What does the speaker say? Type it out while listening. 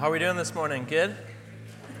How are we doing this morning? Good?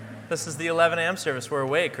 This is the 11 a.m. service. We're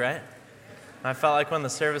awake, right? I felt like when the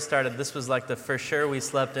service started, this was like the for sure we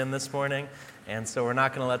slept in this morning, and so we're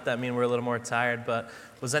not going to let that mean we're a little more tired. But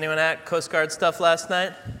was anyone at Coast Guard stuff last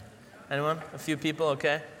night? Anyone? A few people?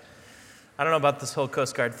 Okay. I don't know about this whole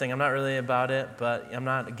Coast Guard thing. I'm not really about it, but I'm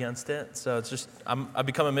not against it. So it's just, I've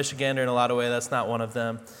become a Michigander in a lot of ways. That's not one of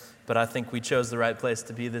them. But I think we chose the right place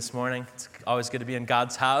to be this morning. It's always good to be in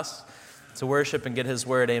God's house to worship and get His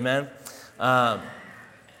word. Amen. Hey,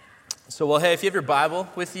 if you have your Bible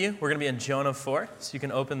with you, we're going to be in Jonah 4, so you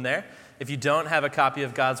can open there. If you don't have a copy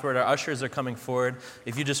of God's word, our ushers are coming forward.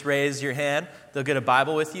 If you just raise your hand, they'll get a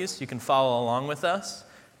Bible with you so you can follow along with us.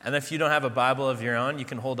 And if you don't have a Bible of your own, you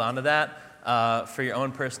can hold on to that for your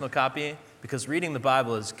own personal copy, because reading the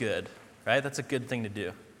Bible is good, right? That's a good thing to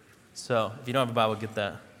do. So if you don't have a Bible, get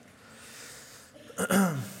that.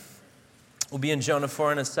 We'll be in Jonah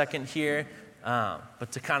 4 in a second here,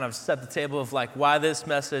 but to kind of set the table of like why this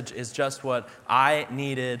message is just what I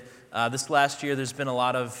needed. This last year, there's been a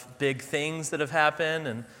lot of big things that have happened,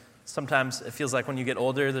 and sometimes it feels like when you get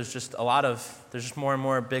older, there's just more and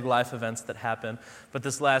more big life events that happen. But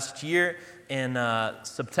this last year in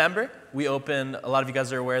September, we opened, a lot of you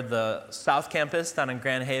guys are aware, the South Campus down in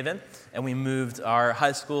Grand Haven, and we moved our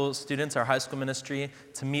high school students, our high school ministry,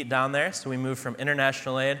 to meet down there. So we moved from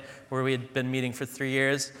International Aid, where we had been meeting for 3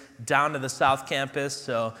 years, down to the South Campus.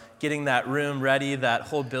 So getting that room ready, that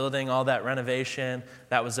whole building, all that renovation,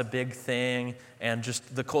 that was a big thing. And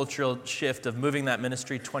just the cultural shift of moving that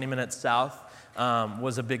ministry 20 minutes south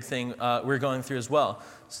was a big thing we're going through as well.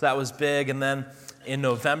 So that was big. And then in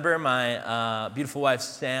November, my beautiful wife,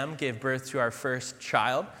 Sam, gave birth to our first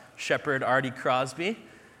child, Shepherd Artie Crosby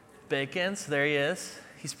Bacon. So there he is.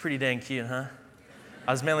 He's pretty dang cute, huh?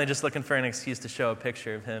 I was mainly just looking for an excuse to show a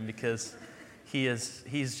picture of him because he's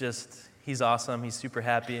awesome. He's super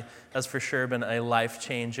happy. That's for sure been a life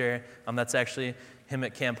changer. That's actually him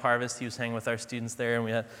at Camp Harvest. He was hanging with our students there, and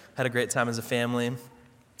we had a great time as a family.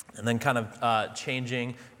 And then kind of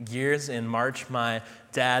changing gears, in March, my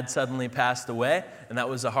dad suddenly passed away, and that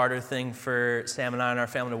was a harder thing for Sam and I and our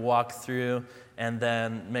family to walk through. And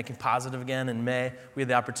then making positive again in May, we had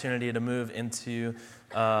the opportunity to move into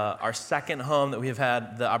our second home that we have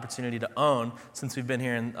had the opportunity to own since we've been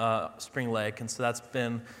here in Spring Lake. And so that's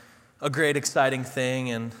been a great, exciting thing.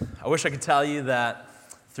 And I wish I could tell you that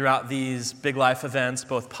throughout these big life events,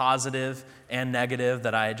 both positive and negative,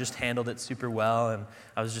 that I just handled it super well. And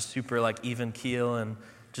I was just super like even keel and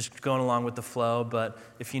just going along with the flow. But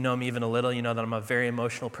if you know me even a little, you know that I'm a very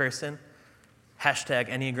emotional person. Hashtag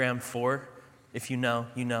Enneagram 4. If you know,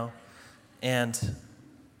 you know. And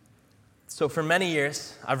so for many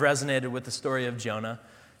years, I've resonated with the story of Jonah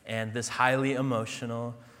and this highly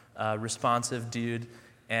emotional, responsive dude.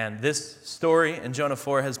 And this story in Jonah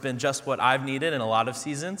 4 has been just what I've needed in a lot of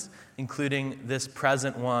seasons, including this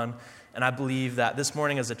present one. And I believe that this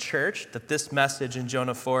morning as a church, that this message in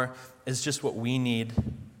Jonah 4 is just what we need.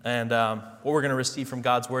 And what we're going to receive from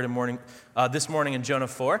God's word this morning in Jonah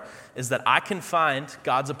 4 is that I can find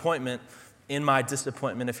God's appointment in my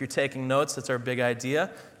disappointment. If you're taking notes, that's our big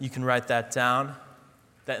idea. You can write that down.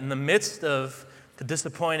 That in the midst of the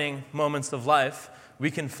disappointing moments of life,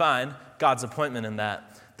 we can find God's appointment in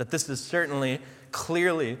that. That this is certainly,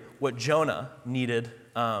 clearly what Jonah needed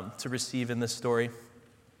to receive in this story.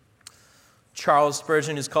 Charles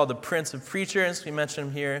Spurgeon, who's called the Prince of Preachers, we mention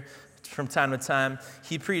him here from time to time,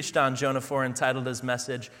 he preached on Jonah 4, entitled his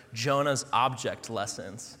message, Jonah's Object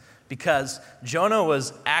Lessons. Because Jonah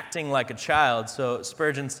was acting like a child. So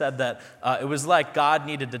Spurgeon said that it was like God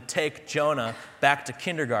needed to take Jonah back to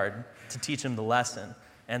kindergarten to teach him the lesson.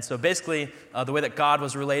 And so basically, the way that God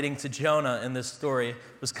was relating to Jonah in this story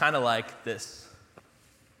was kind of like this.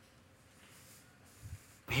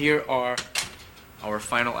 Here are our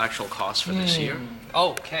final actual costs for this year.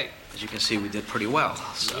 Okay. As you can see, we did pretty well.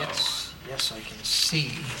 So. Yes, I can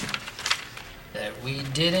see that we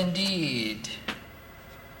did indeed.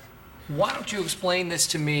 Why don't you explain this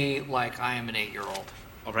to me like I am an 8-year-old?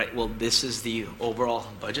 All right, well, this is the overall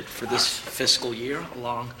budget for this fiscal year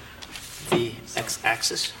along the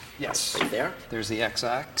x-axis. Yes. Right there. There's the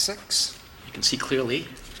x-axis. You can see clearly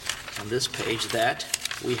on this page that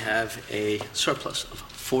we have a surplus of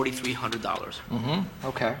 $4,300.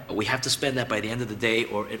 Okay. But we have to spend that by the end of the day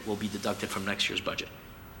or it will be deducted from next year's budget.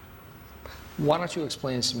 Why don't you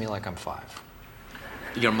explain this to me like I'm 5?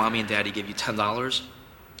 Your mommy and daddy give you $10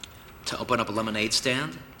 to open up a lemonade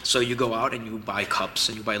stand. So you go out and you buy cups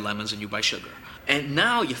and you buy lemons and you buy sugar. And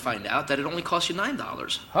now you find out that it only costs you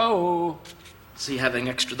 $9. Oh. So you have an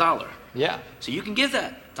extra $1. Yeah. So you can give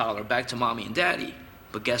that $1 back to mommy and daddy.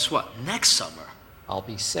 But guess what? Next summer, I'll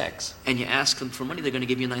be 6. And you ask them for money, they're going to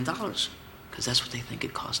give you $9 because that's what they think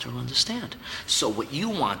it costs to run the stand. So what you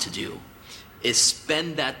want to do is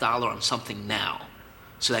spend that dollar on something now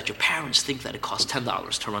so that your parents think that it costs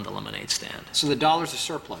 $10 to run the lemonade stand. So the dollar's a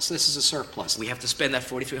surplus. This is a surplus. We have to spend that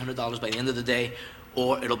 $4,300 by the end of the day,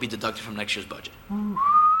 or it'll be deducted from next year's budget.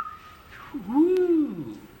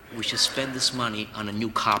 Woo. We should spend this money on a new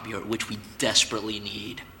copier, which we desperately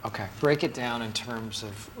need. Okay, break it down in terms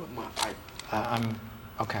of,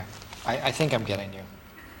 I think I'm getting you.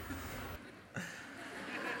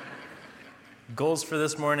 Goals for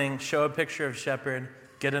this morning: show a picture of Shepherd,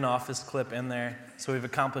 get an office clip in there. So we've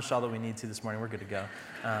accomplished all that we need to this morning. We're good to go.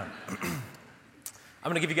 I'm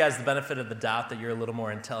going to give you guys the benefit of the doubt that you're a little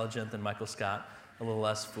more intelligent than Michael Scott, a little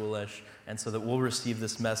less foolish, and so that we'll receive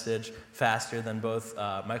this message faster than both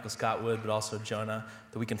Michael Scott would, but also Jonah,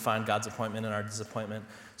 that we can find God's appointment in our disappointment.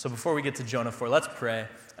 So before we get to Jonah 4, let's pray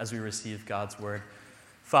as we receive God's word.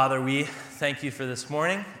 Father, we thank you for this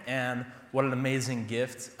morning, and what an amazing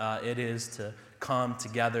gift it is to come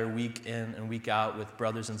together week in and week out with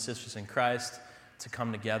brothers and sisters in Christ, to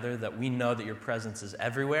come together, that we know that your presence is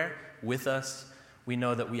everywhere with us. We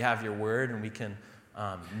know that we have your word and we can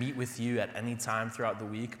meet with you at any time throughout the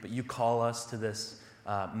week, but you call us to this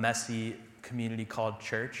messy community called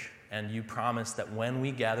church, and you promise that when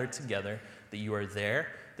we gather together, that you are there,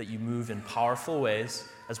 that you move in powerful ways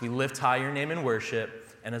as we lift high your name in worship,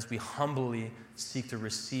 and as we humbly seek to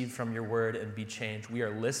receive from your word and be changed. We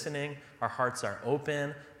are listening. Our hearts are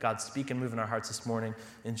open. God, speak and move in our hearts this morning.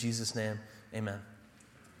 In Jesus' name, amen.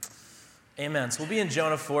 Amen. So we'll be in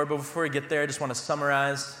Jonah 4, but before we get there, I just want to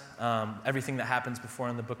summarize everything that happens before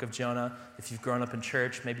in the book of Jonah. If you've grown up in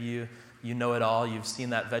church, maybe you know it all. You've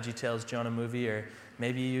seen that VeggieTales Jonah movie, or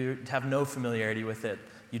maybe you have no familiarity with it.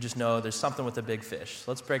 You just know there's something with a big fish.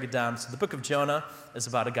 So let's break it down. So the book of Jonah is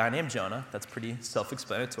about a guy named Jonah. That's pretty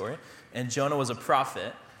self-explanatory. And Jonah was a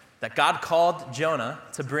prophet that God called Jonah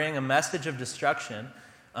to bring a message of destruction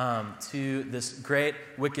to this great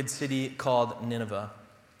wicked city called Nineveh.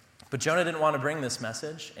 But Jonah didn't want to bring this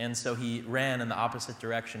message, and so he ran in the opposite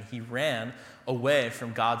direction. He ran away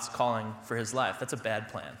from God's calling for his life. That's a bad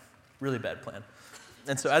plan, really bad plan.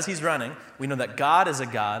 And so as he's running, we know that God is a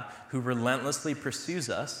God who relentlessly pursues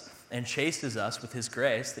us and chases us with his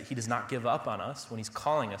grace, that he does not give up on us when he's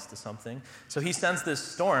calling us to something. So he sends this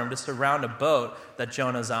storm to surround a boat that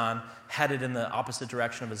Jonah's on, headed in the opposite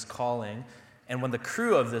direction of his calling. And when the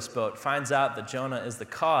crew of this boat finds out that Jonah is the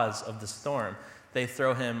cause of the storm, they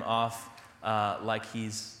throw him off like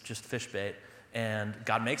he's just fish bait. And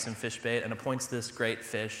God makes him fish bait and appoints this great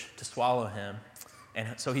fish to swallow him.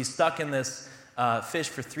 And so he's stuck in this fish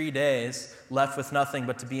for 3 days, left with nothing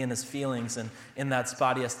but to be in his feelings. And in that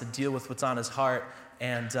spot, he has to deal with what's on his heart.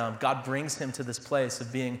 And God brings him to this place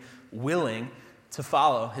of being willing to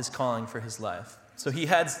follow his calling for his life. So he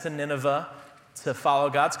heads to Nineveh to follow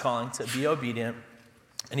God's calling, to be obedient.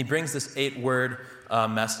 And he brings this 8-word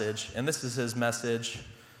message. And this is his message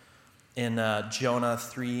in Jonah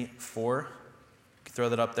 3:4. You can throw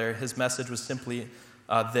that up there. His message was simply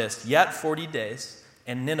this: yet 40 days,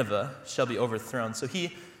 and Nineveh shall be overthrown. So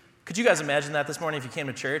could you guys imagine that this morning if you came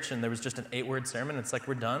to church and there was just an 8-word sermon? It's like,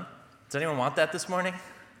 we're done. Does anyone want that this morning?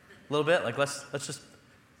 A little bit? Like, let's just,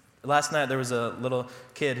 last night there was a little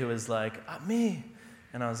kid who was like, me.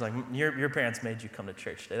 And I was like, your parents made you come to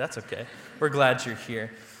church today. That's okay. We're glad you're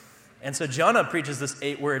here. And so Jonah preaches this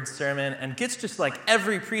 8-word sermon and gets just like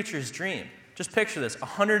every preacher's dream. Just picture this,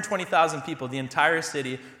 120,000 people, the entire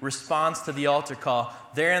city responds to the altar call.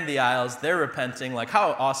 They're in the aisles, they're repenting. Like,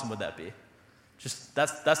 how awesome would that be? Just,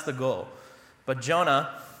 that's the goal. But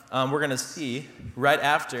Jonah, we're going to see right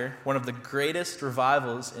after one of the greatest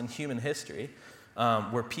revivals in human history,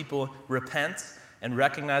 where people repent and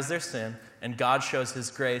recognize their sin, and God shows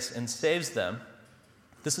his grace and saves them.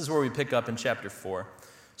 This is where we pick up in chapter 4.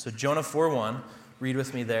 So Jonah 4:1, read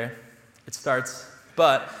with me there. It starts,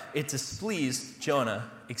 but it displeased Jonah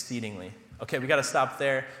exceedingly. Okay, we got to stop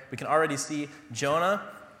there. We can already see Jonah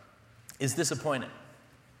is disappointed.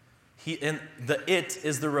 It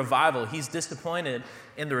is the revival. He's disappointed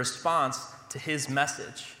in the response to his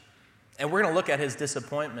message. And we're going to look at his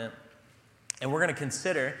disappointment, and we're going to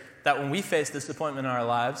consider that when we face disappointment in our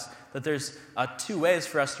lives, that there's 2 ways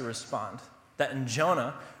for us to respond. That in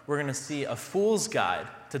Jonah, we're going to see a fool's guide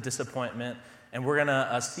to disappointment, and we're going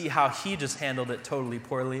to see how he just handled it totally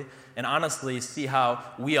poorly, and honestly see how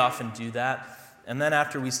we often do that. And then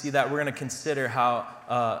after we see that, we're going to consider how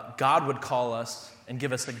God would call us and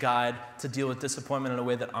give us a guide to deal with disappointment in a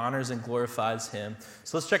way that honors and glorifies him.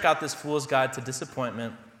 So let's check out this fool's guide to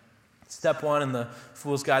disappointment. Step 1 in the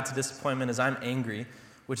fool's guide to disappointment is I'm angry,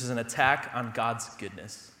 which is an attack on God's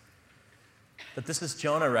goodness. But this is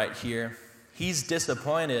Jonah right here. He's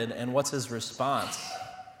disappointed, and what's his response?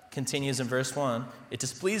 Continues in verse 1. It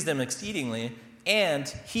displeased him exceedingly, and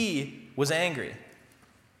he was angry.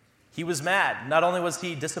 He was mad. Not only was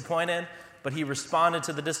he disappointed, but he responded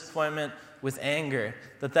to the disappointment with anger.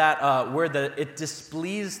 That word, that it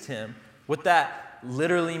displeased him, what that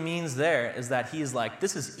literally means there is that he's like,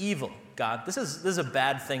 this is evil, God. This is a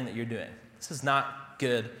bad thing that you're doing. This is not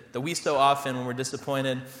good. That we so often, when we're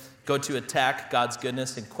disappointed, go to attack God's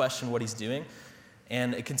goodness and question what he's doing.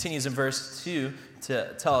 And it continues in verse 2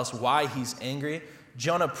 to tell us why he's angry.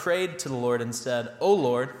 Jonah prayed to the Lord and said, O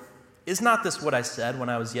Lord, is not this what I said when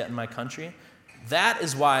I was yet in my country? That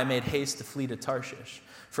is why I made haste to flee to Tarshish.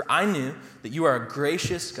 For I knew that you are a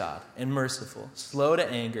gracious God and merciful, slow to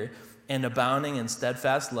anger, and abounding in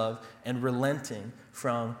steadfast love, and relenting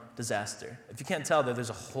from disaster. If you can't tell, there's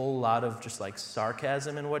a whole lot of just like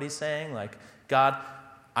sarcasm in what he's saying. Like, God,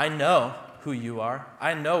 I know who you are.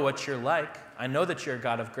 I know what you're like. I know that you're a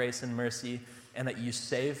God of grace and mercy and that you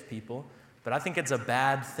save people. But I think it's a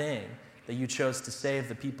bad thing that you chose to save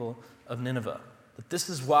the people of Nineveh. That this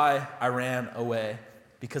is why I ran away,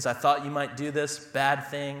 because I thought you might do this bad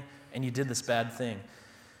thing, and you did this bad thing.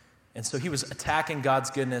 And so he was attacking God's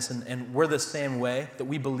goodness, and we're the same way, that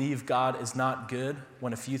we believe God is not good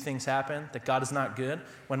when a few things happen, that God is not good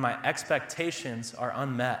when my expectations are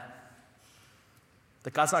unmet.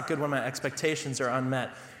 That God's not good when my expectations are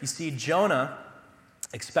unmet. You see, Jonah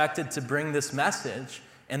expected to bring this message,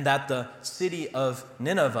 and that the city of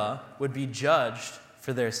Nineveh would be judged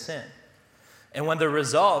for their sin. And when the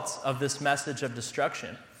result of this message of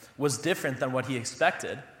destruction was different than what he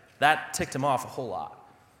expected, that ticked him off a whole lot.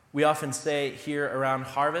 We often say here around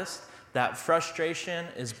Harvest that frustration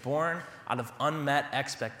is born out of unmet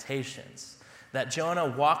expectations. That Jonah,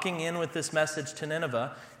 walking in with this message to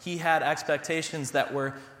Nineveh, he had expectations that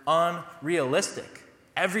were unrealistic.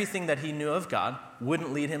 Everything that he knew of God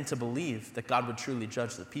wouldn't lead him to believe that God would truly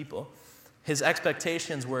judge the people. His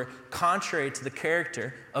expectations were contrary to the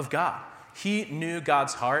character of God. He knew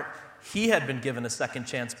God's heart. He had been given a second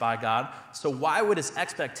chance by God. So why would his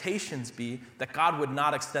expectations be that God would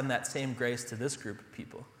not extend that same grace to this group of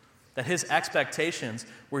people? That his expectations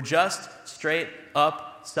were just straight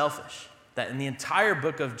up selfish. That in the entire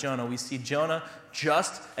book of Jonah, we see Jonah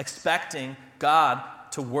just expecting God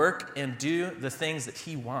to work and do the things that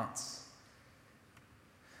he wants.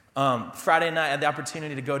 Friday night, I had the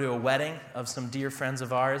opportunity to go to a wedding of some dear friends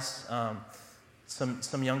of ours.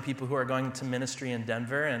 Some young people who are going to ministry in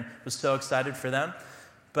Denver, and was so excited for them.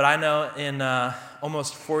 But I know in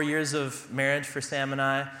almost 4 years of marriage for Sam and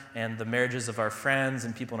I, and the marriages of our friends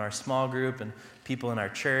and people in our small group and people in our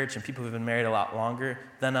church and people who've been married a lot longer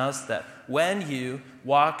than us, that when you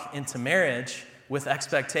walk into marriage with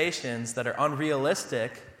expectations that are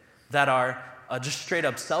unrealistic, that are just straight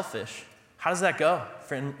up selfish, how does that go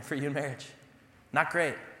for you in marriage? Not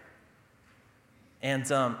great. And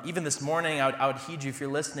even this morning, I would heed you if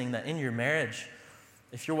you're listening, that in your marriage,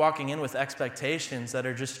 if you're walking in with expectations that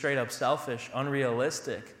are just straight up selfish,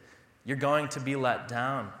 unrealistic, you're going to be let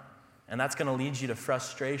down. And that's going to lead you to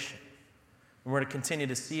frustration. And we're going to continue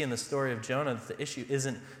to see in the story of Jonah that the issue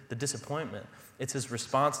isn't the disappointment. It's his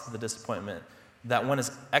response to the disappointment. That when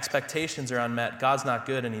his expectations are unmet, God's not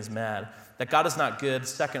good and he's mad. That God is not good,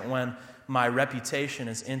 second, when my reputation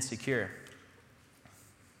is insecure.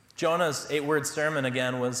 Jonah's 8-word sermon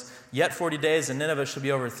again was, yet 40 days and Nineveh shall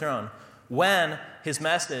be overthrown. When his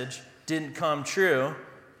message didn't come true,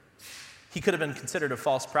 he could have been considered a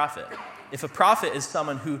false prophet. If a prophet is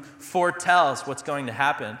someone who foretells what's going to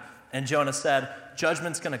happen, and Jonah said,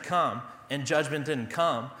 judgment's going to come, and judgment didn't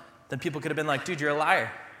come, then people could have been like, dude, you're a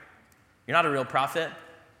liar. You're not a real prophet.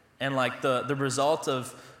 And like the result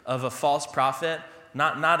of a false prophet,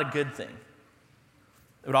 not a good thing.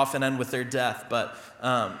 It would often end with their death, but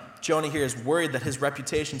Jonah here is worried that his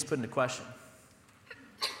reputation is put into question.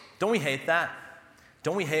 Don't we hate that?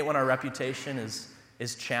 Don't we hate when our reputation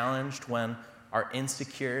is challenged, when our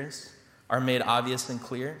insecurities are made obvious and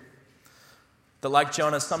clear? That like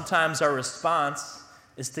Jonah, sometimes our response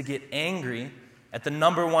is to get angry at the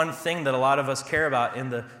number one thing that a lot of us care about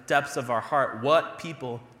in the depths of our heart, what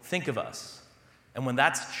people think of us. And when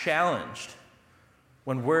that's challenged,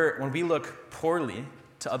 when we look poorly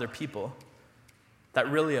to other people, that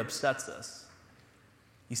really upsets us.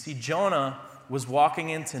 You see, Jonah was walking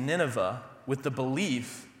into Nineveh with the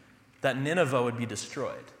belief that Nineveh would be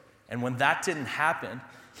destroyed. And when that didn't happen,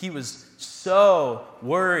 he was so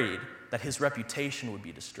worried that his reputation would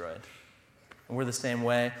be destroyed. And we're the same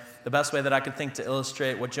way. The best way that I could think to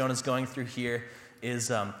illustrate what Jonah's going through here is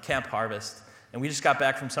Camp Harvest. And we just got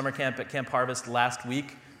back from summer camp at Camp Harvest last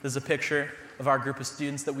week. This is a picture of our group of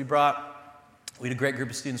students that we brought. We had a great group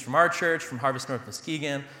of students from our church, from Harvest North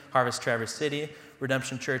Muskegon, Harvest Traverse City,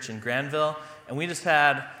 Redemption Church in Granville. And we just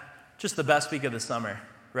had the best week of the summer,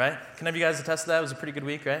 right? Can any of you guys attest to that? It was a pretty good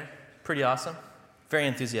week, right? Pretty awesome. Very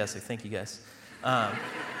enthusiastic. Thank you, guys.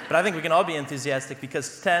 But I think we can all be enthusiastic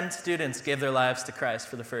because 10 students gave their lives to Christ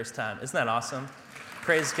for the first time. Isn't that awesome?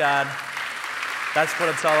 Praise God. That's what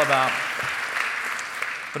it's all about.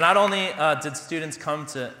 But not only did students come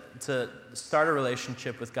to start a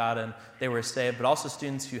relationship with God and they were saved, but also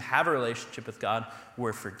students who have a relationship with God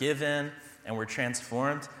were forgiven and were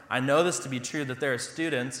transformed. I know this to be true, that there are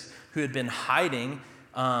students who had been hiding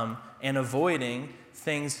and avoiding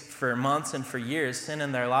things for months and for years, sin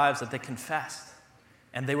in their lives, that they confessed.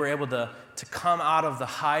 And they were able to come out of the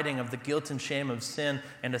hiding of the guilt and shame of sin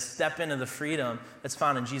and to step into the freedom that's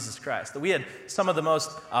found in Jesus Christ. That we had some of the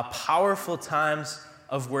most powerful times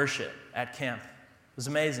of worship at camp. It was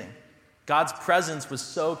amazing. God's presence was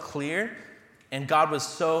so clear, and God was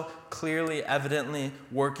so clearly, evidently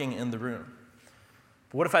working in the room.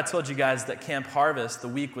 But what if I told you guys that Camp Harvest, the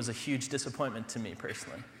week, was a huge disappointment to me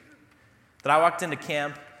personally? That I walked into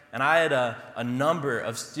camp, and I had a number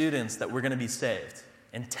of students that were going to be saved.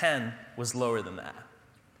 And 10 was lower than that.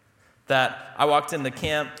 That I walked into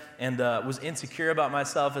camp and was insecure about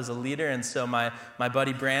myself as a leader, and so my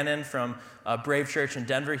buddy Brandon from Brave Church in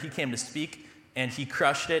Denver, he came to speak, and he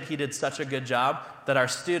crushed it. He did such a good job that our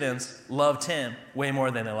students loved him way more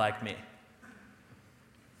than they liked me.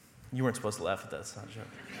 You weren't supposed to laugh at that. It's not a joke.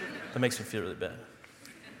 That makes me feel really bad.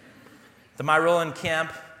 My role in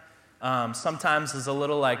camp sometimes is a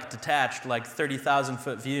little like detached, like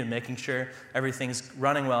 30,000-foot view, making sure everything's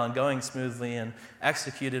running well and going smoothly and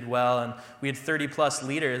executed well. And we had 30-plus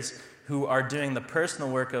leaders who are doing the personal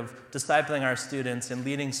work of discipling our students and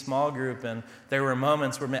leading small group. And there were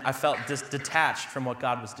moments where I felt detached from what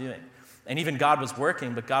God was doing. And even God was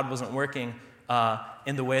working, but God wasn't working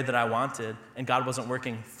in the way that I wanted, and God wasn't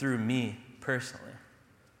working through me personally.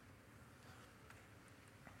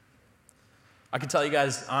 I can tell you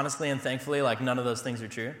guys honestly and thankfully, like, none of those things are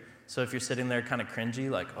true. So if you're sitting there kind of cringy,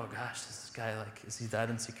 like, oh gosh, this guy, like, is he that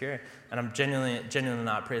insecure? And I'm genuinely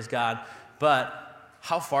not, praise God. But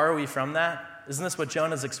how far are we from that? Isn't this what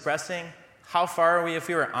Jonah's expressing? How far are we, if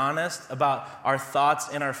we were honest about our thoughts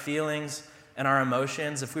and our feelings and our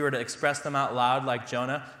emotions, if we were to express them out loud like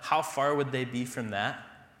Jonah, how far would they be from that?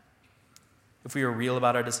 If we were real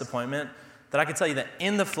about our disappointment? That I can tell you that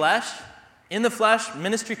in the flesh,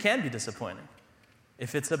 ministry can be disappointing.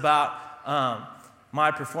 If it's about my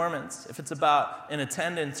performance, if it's about an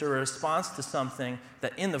attendance or a response to something,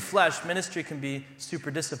 that in the flesh, ministry can be super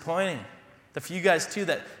disappointing. That for you guys too,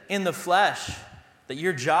 that in the flesh, that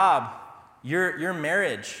your job, your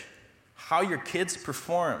marriage, how your kids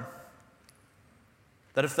perform,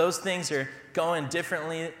 that if those things are going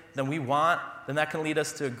differently than we want, then that can lead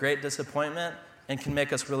us to a great disappointment and can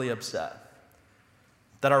make us really upset.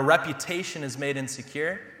 That our reputation is made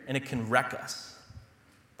insecure and it can wreck us.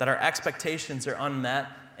 That our expectations are unmet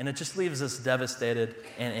and it just leaves us devastated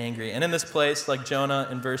and angry. And in this place, like Jonah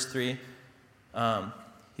in verse 3,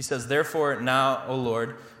 he says, "Therefore now, O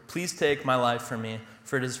Lord, please take my life from me,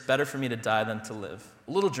 for it is better for me to die than to live."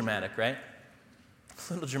 A little dramatic, right?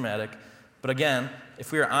 A little dramatic. But again,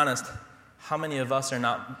 if we are honest, how many of us are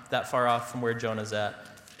not that far off from where Jonah's at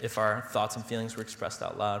if our thoughts and feelings were expressed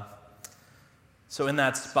out loud? So in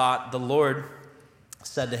that spot, the Lord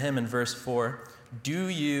said to him in verse 4, "Do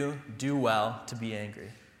you do well to be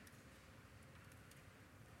angry?"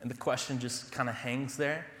 And the question just kind of hangs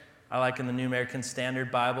there. I like in the New American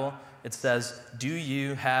Standard Bible, it says, "Do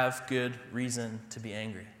you have good reason to be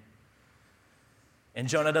angry?" And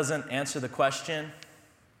Jonah doesn't answer the question,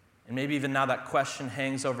 and maybe even now that question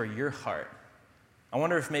hangs over your heart. I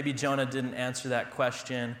wonder if maybe Jonah didn't answer that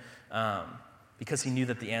question because he knew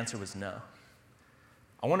that the answer was no.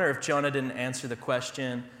 I wonder if Jonah didn't answer the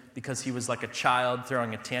question because he was like a child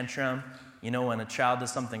throwing a tantrum. You know, when a child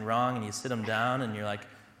does something wrong and you sit them down and you're like,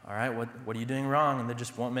 all right, what are you doing wrong? And they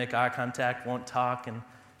just won't make eye contact, won't talk, and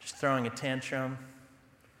just throwing a tantrum.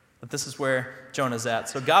 But this is where Jonah's at.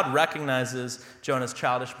 So God recognizes Jonah's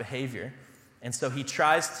childish behavior, and so he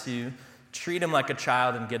tries to treat him like a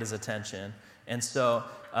child and get his attention. And so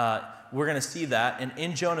we're going to see that. And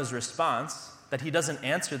in Jonah's response, that he doesn't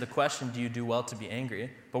answer the question, do you do well to be angry?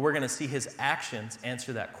 But we're going to see his actions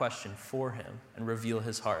answer that question for him and reveal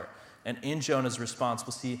his heart. And in Jonah's response,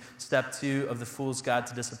 we'll see step 2 of the fool's guide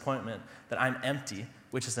to disappointment, that I'm empty,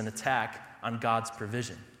 which is an attack on God's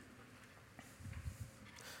provision.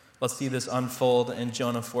 Let's see this unfold in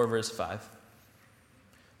Jonah 4, verse 5.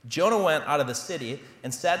 Jonah went out of the city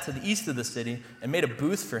and sat to the east of the city and made a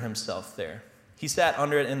booth for himself there. He sat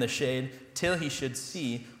under it in the shade till he should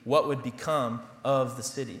see what would become of the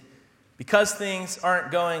city. Because things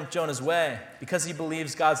aren't going Jonah's way, because he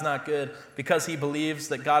believes God's not good, because he believes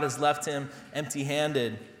that God has left him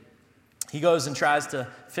empty-handed, he goes and tries to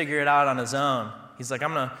figure it out on his own. He's like,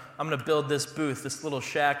 I'm gonna build this booth, this little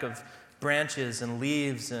shack of branches and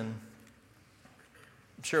leaves, and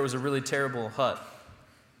I'm sure it was a really terrible hut.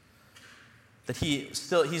 That he's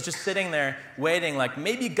just sitting there waiting, like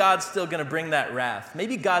maybe God's still going to bring that wrath.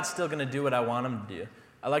 Maybe God's still going to do what I want him to do.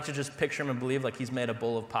 I like to just picture him and believe like he's made a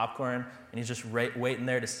bowl of popcorn and he's just waiting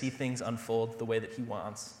there to see things unfold the way that he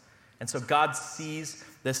wants. And so God sees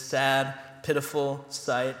this sad, pitiful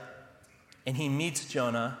sight, and he meets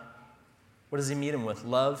Jonah. What does he meet him with?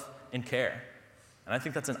 Love and care. And I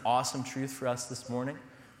think that's an awesome truth for us this morning,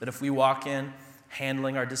 that if we walk in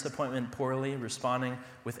handling our disappointment poorly, responding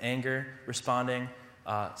with anger, responding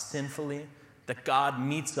sinfully, that God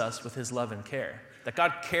meets us with his love and care. That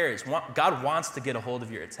God cares. God wants to get a hold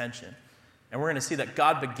of your attention. And we're going to see that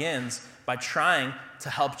God begins by trying to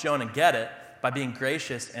help Jonah get it, by being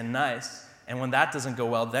gracious and nice. And when that doesn't go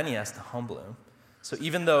well, then he has to humble him. So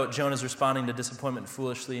even though Jonah's responding to disappointment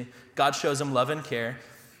foolishly, God shows him love and care.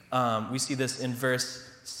 We see this in verse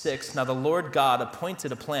 6. Now the Lord God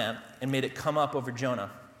appointed a plant and made it come up over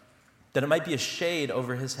Jonah, that it might be a shade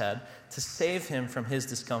over his head to save him from his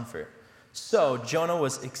discomfort. So Jonah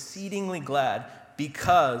was exceedingly glad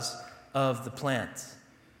because of the plant.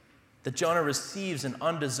 That Jonah receives an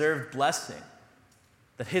undeserved blessing.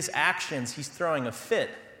 That his actions, he's throwing a fit.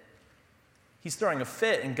 He's throwing a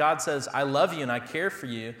fit, and God says, I love you and I care for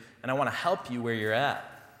you, and I want to help you where you're at.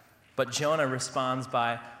 But Jonah responds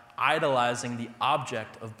by idolizing the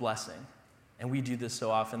object of blessing. And we do this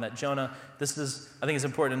so often that Jonah, I think it's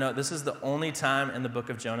important to note, this is the only time in the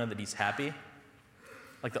book of Jonah that he's happy.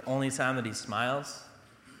 Like the only time that he smiles.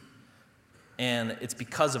 And it's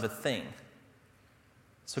because of a thing.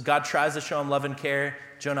 So God tries to show him love and care.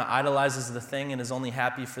 Jonah idolizes the thing and is only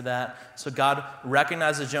happy for that. So God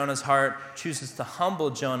recognizes Jonah's heart, chooses to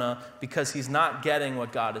humble Jonah because he's not getting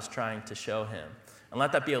what God is trying to show him. And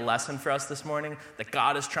let that be a lesson for us this morning, that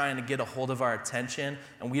God is trying to get a hold of our attention,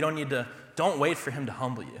 and we don't wait for him to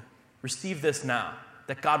humble you. Receive this now,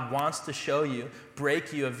 that God wants to show you,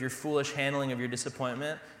 break you of your foolish handling of your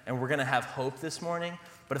disappointment, and we're going to have hope this morning.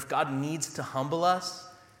 But if God needs to humble us,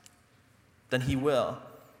 then he will.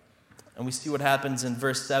 And we see what happens in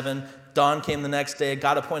verse 7. Dawn came the next day.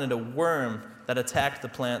 God appointed a worm that attacked the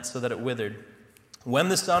plant so that it withered. When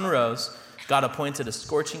the sun rose, God appointed a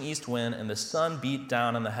scorching east wind, and the sun beat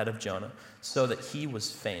down on the head of Jonah so that he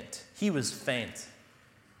was faint. He was faint.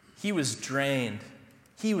 He was drained.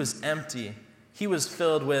 He was empty. He was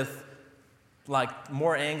filled with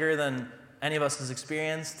more anger than any of us has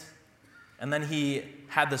experienced. And then he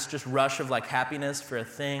had this just rush of happiness for a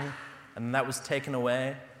thing, and that was taken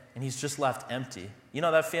away, and he's just left empty. You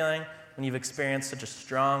know that feeling when you've experienced such a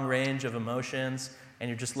strong range of emotions and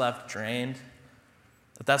you're just left drained?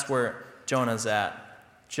 That's where Jonah's at,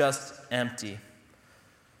 just empty.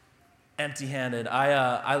 Empty-handed.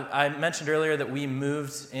 I mentioned earlier that we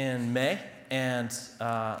moved in May, and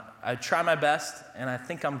I try my best, and I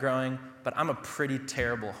think I'm growing, but I'm a pretty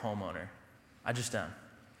terrible homeowner. I just am.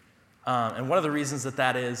 And one of the reasons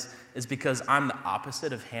that is because I'm the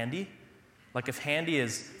opposite of handy. Like if handy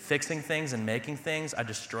is fixing things and making things, I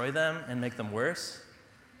destroy them and make them worse.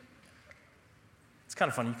 It's kind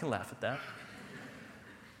of funny. You can laugh at that.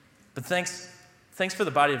 But thanks for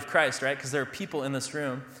the body of Christ, right? Because there are people in this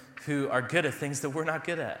room who are good at things that we're not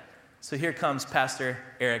good at. So here comes Pastor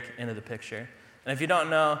Eric into the picture. And if you don't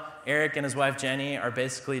know, Eric and his wife Jenny are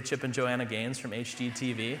basically Chip and Joanna Gaines from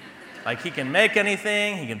HGTV. He can make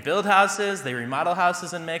anything, he can build houses, they remodel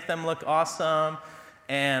houses and make them look awesome.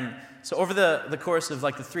 And so over the course of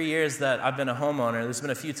the 3 years that I've been a homeowner, there's been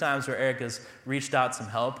a few times where Eric has reached out some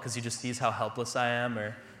help because he just sees how helpless I am,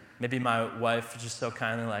 or maybe my wife is just so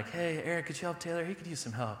kindly hey, Eric, could you help Taylor? He could use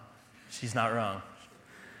some help. She's not wrong.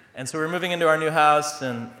 And so we're moving into our new house,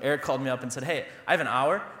 and Eric called me up and said, hey, I have an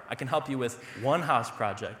hour. I can help you with one house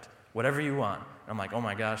project, whatever you want. And I'm like, oh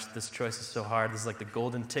my gosh, this choice is so hard. This is the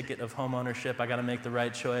golden ticket of home ownership. I got to make the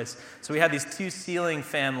right choice. So we had these 2 ceiling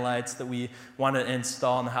fan lights that we wanted to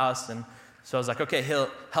install in the house. And so I was like, okay, he'll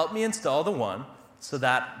help me install the one so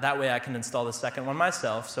that way I can install the second one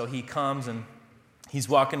myself. So he comes and he's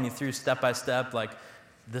walking me through step by step,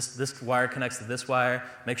 this wire connects to this wire,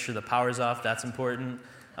 make sure the power's off, that's important.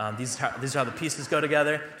 These are how the pieces go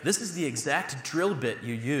together. This is the exact drill bit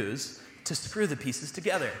you use to screw the pieces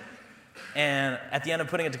together. And at the end of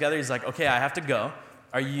putting it together, he's like, okay, I have to go.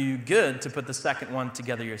 are you good to put the second one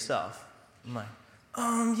together yourself? I'm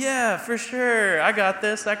like, yeah, for sure. I got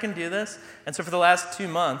this. I can do this. And so for the last 2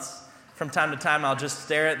 months, from time to time, I'll just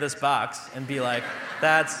stare at this box and be like,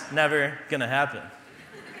 that's never going to happen.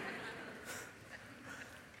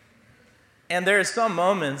 And there are some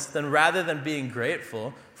moments then rather than being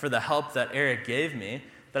grateful for the help that Eric gave me,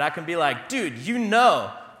 that I can be like, dude, you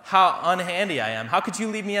know how unhandy I am. How could you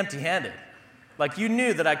leave me empty-handed? Like, you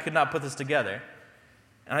knew that I could not put this together.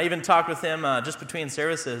 And I even talked with him just between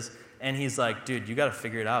services, and he's like, dude, you got to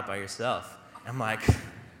figure it out by yourself. I'm like,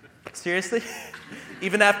 seriously?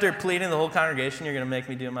 Even after pleading the whole congregation, you're going to make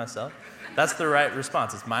me do it myself? That's the right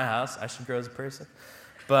response. It's my house. I should grow as a person.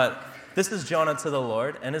 But this is Jonah to the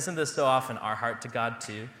Lord, and isn't this so often our heart to God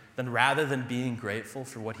too? Then rather than being grateful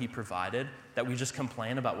for what he provided, that we just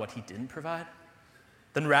complain about what he didn't provide?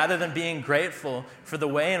 Then rather than being grateful for the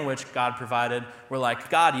way in which God provided, we're like,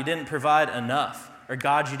 God, you didn't provide enough. Or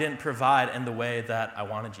God, you didn't provide in the way that I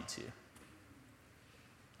wanted you to.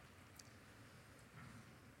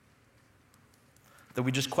 That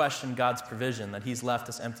we just question God's provision, that he's left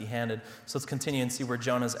us empty-handed. So let's continue and see where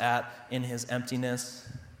Jonah's at in his emptiness.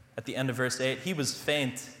 At the end of verse 8, he was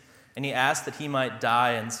faint, and he asked that he might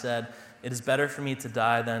die and said, it is better for me to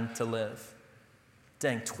die than to live.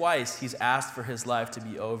 Dang, twice he's asked for his life to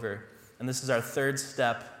be over. And this is our third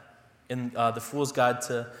step in the Fool's Guide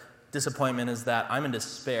to Disappointment, is that I'm in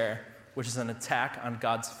despair, which is an attack on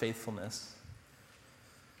God's faithfulness.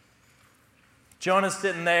 Jonah's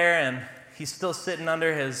sitting there, and he's still sitting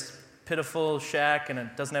under his pitiful shack, and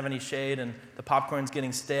it doesn't have any shade, and the popcorn's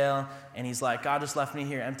getting stale, and he's like, God just left me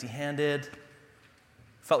here empty-handed.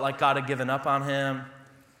 Felt like God had given up on him.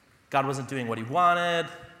 God wasn't doing what he wanted.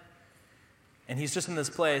 And he's just in this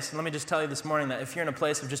place. And let me just tell you this morning that if you're in a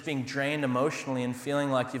place of just being drained emotionally and feeling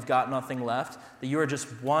like you've got nothing left, that you are just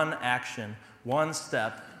one action, one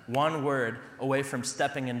step, one word away from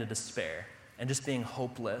stepping into despair and just being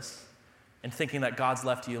hopeless and thinking that God's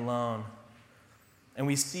left you alone. And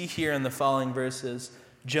we see here in the following verses,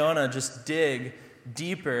 Jonah just dig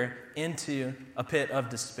deeper into a pit of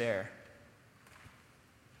despair.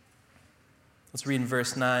 Let's read in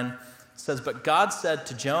verse 9. It says, but God said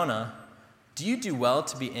to Jonah, do you do well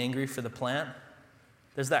to be angry for the plant?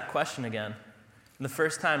 There's that question again. And the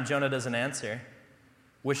first time Jonah doesn't answer,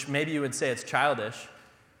 which maybe you would say it's childish,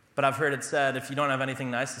 but I've heard it said, if you don't have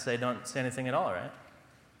anything nice to say, don't say anything at all, right?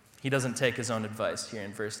 He doesn't take his own advice here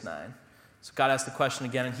in verse 9. So God asked the question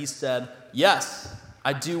again, and he said, yes,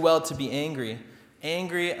 I do well to be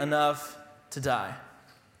angry enough to die.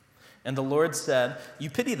 And the Lord said, you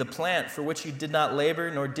pity the plant for which you did not labor,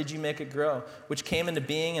 nor did you make it grow, which came into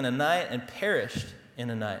being in a night and perished in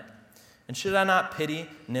a night. And should I not pity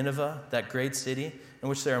Nineveh, that great city, in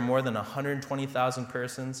which there are more than 120,000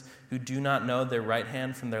 persons who do not know their right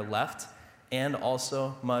hand from their left, and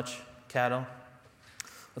also much cattle?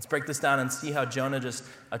 Let's break this down and see how Jonah just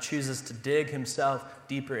chooses to dig himself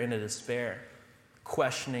deeper into despair,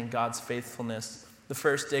 questioning God's faithfulness. The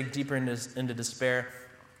first dig deeper into despair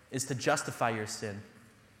is to justify your sin.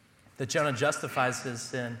 That Jonah justifies his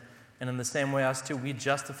sin. And in the same way, us too, we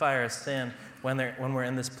justify our sin when we're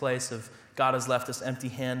in this place of God has left us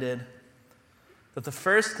empty-handed. That the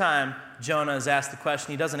first time Jonah is asked the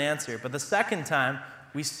question, he doesn't answer. But the second time,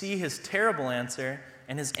 we see his terrible answer,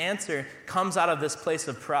 and his answer comes out of this place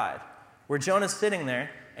of pride, where Jonah's sitting there,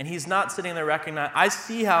 and he's not sitting there recognizing, I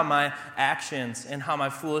see how my actions and how my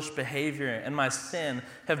foolish behavior and my sin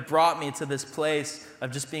have brought me to this place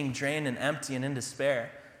of just being drained and empty and in despair.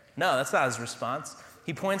 No, that's not his response.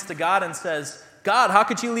 He points to God and says, God, how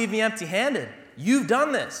could you leave me empty-handed? You've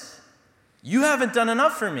done this. You haven't done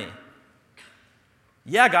enough for me.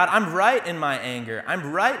 Yeah, God, I'm right in my anger.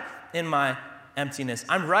 I'm right in my emptiness.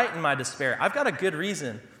 I'm right in my despair. I've got a good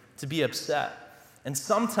reason to be upset. And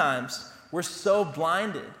sometimes we're so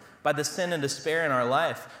blinded by the sin and despair in our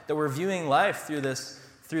life that we're viewing life through this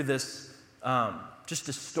just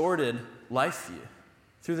distorted life view,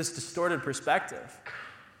 through this distorted perspective.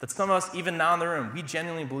 That some of us, even now in the room, we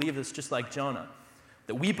genuinely believe this just like Jonah.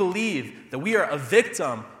 That we believe that we are a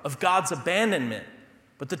victim of God's abandonment.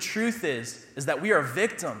 But the truth is that we are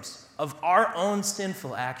victims of our own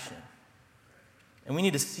sinful action. And we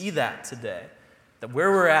need to see that today. That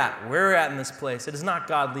where we're at in this place, it is not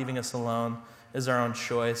God leaving us alone, it is our own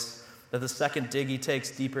choice. That the second dig he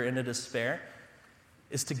takes deeper into despair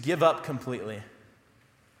is to give up completely.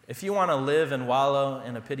 If you want to live and wallow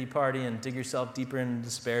in a pity party and dig yourself deeper into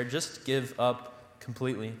despair, just give up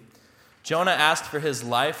completely. Jonah asked for his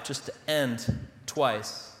life just to end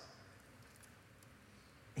twice.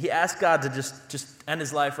 He asked God to just end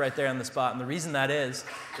his life right there on the spot. And the reason that is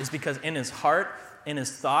because in his heart, in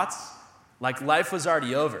his thoughts, like life was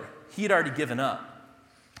already over. He had already given up.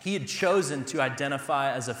 He had chosen to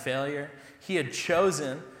identify as a failure. He had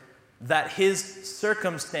chosen that his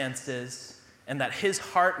circumstances and that his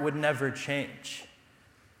heart would never change.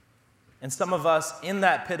 And some of us in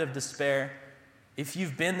that pit of despair, if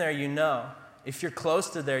you've been there, you know. If you're close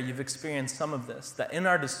to there, you've experienced some of this. That in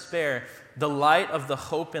our despair, the light of the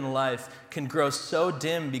hope in life can grow so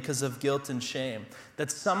dim because of guilt and shame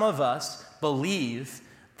that some of us believe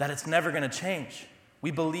that it's never going to change.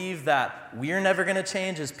 We believe that we're never going to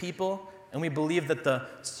change as people, and we believe that the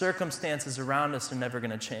circumstances around us are never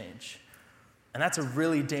going to change. And that's a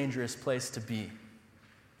really dangerous place to be,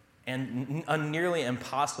 and a nearly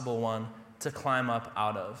impossible one to climb up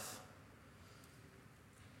out of.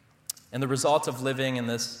 And the result of living in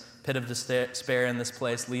this pit of despair in this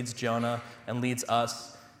place leads Jonah and leads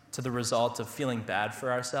us to the result of feeling bad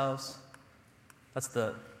for ourselves. That's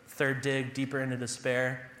the third dig, deeper into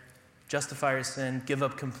despair. Justify your sin, give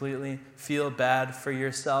up completely, feel bad for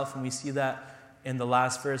yourself. And we see that in the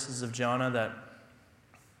last verses of Jonah, that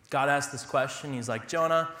God asked this question. He's like,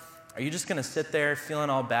 Jonah, are you just going to sit there feeling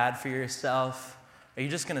all bad for yourself? Are you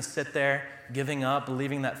just going to sit there giving up,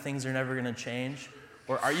 believing that things are never going to change?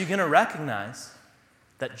 Or are you going to recognize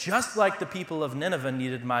that just like the people of Nineveh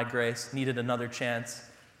needed my grace, needed another chance,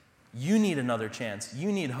 you need another chance,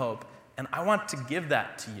 you need hope, and I want to give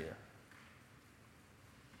that to you.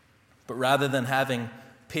 But rather than having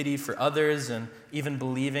pity for others and even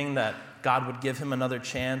believing that God would give him another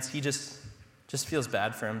chance, he just feels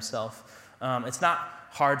bad for himself. It's not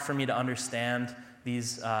hard for me to understand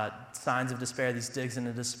these signs of despair, these digs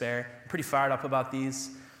into despair. I'm pretty fired up about these.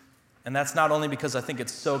 And that's not only because I think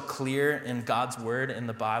it's so clear in God's word in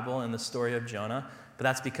the Bible, in the story of Jonah, but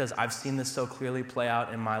that's because I've seen this so clearly play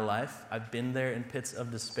out in my life. I've been there in pits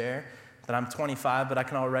of despair. That I'm 25, but I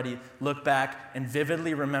can already look back and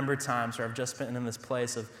vividly remember times where I've just been in this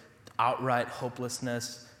place of outright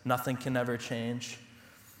hopelessness. Nothing can ever change.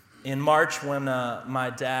 In March, when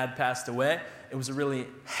my dad passed away, it was a really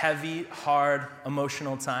heavy, hard,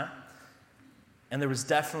 emotional time. And there was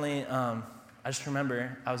definitely, I just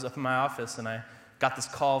remember I was up in my office and I got this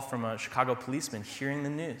call from a Chicago policeman hearing the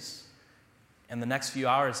news. And the next few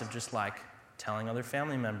hours of just like telling other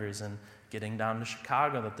family members and getting down to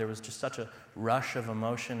Chicago, that there was just such a rush of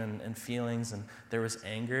emotion and feelings, and there was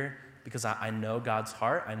anger because I know God's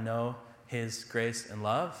heart, I know his grace and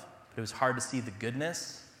love, but it was hard to see the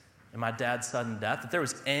goodness in my dad's sudden death, that there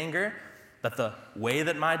was anger, that the way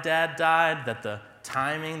that my dad died, that the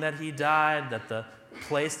timing that he died, that the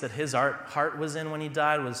place that his heart was in when he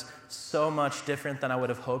died was so much different than I would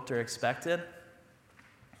have hoped or expected.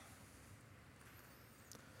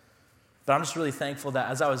 But I'm just really thankful that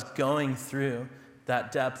as I was going through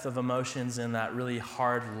that depth of emotions and that really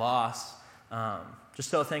hard loss, just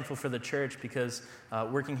so thankful for the church because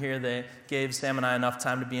working here, they gave Sam and I enough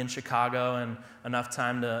time to be in Chicago and enough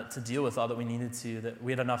time to deal with all that we needed to, that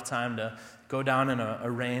we had enough time to go down and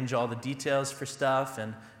arrange all the details for stuff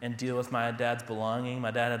and deal with my dad's belonging.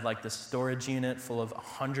 My dad had like this storage unit full of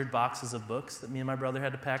 100 boxes of books that me and my brother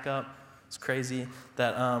had to pack up. It's crazy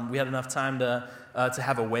that we had enough time to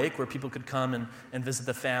have a wake where people could come and visit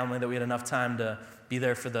the family, that we had enough time to be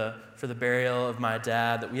there for the burial of my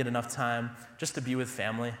dad, that we had enough time just to be with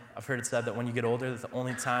family. I've heard it said that when you get older, that the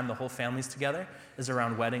only time the whole family's together is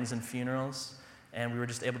around weddings and funerals. And we were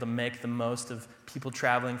just able to make the most of people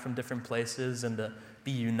traveling from different places and to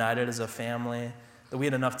be united as a family. That we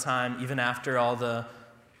had enough time, even after all the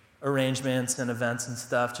arrangements and events and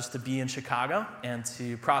stuff, just to be in Chicago and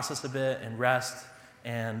to process a bit and rest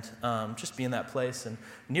and just be in that place. And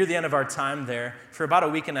near the end of our time there, for about a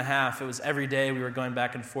week and a half, it was every day we were going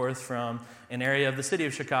back and forth from an area of the city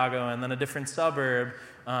of Chicago and then a different suburb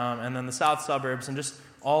and then the south suburbs and just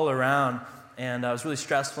all around. And it was really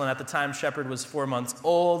stressful. And at the time, Shepard was 4 months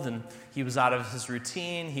old, and he was out of his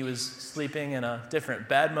routine. He was sleeping in a different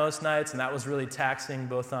bed most nights, and that was really taxing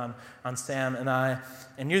both on Sam and I.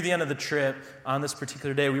 And near the end of the trip, on this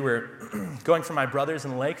particular day, we were going from my brother's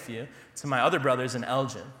in Lakeview to my other brother's in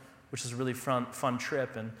Elgin, which was a really fun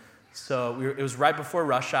trip. And so it was right before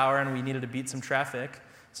rush hour, and we needed to beat some traffic.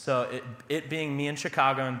 So it being me in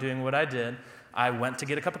Chicago and doing what I did, I went to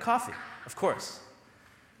get a cup of coffee, of course.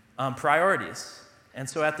 Priorities. And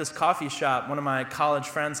so at this coffee shop, one of my college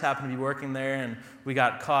friends happened to be working there, and we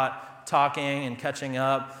got caught talking and catching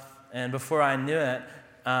up. And before I knew it,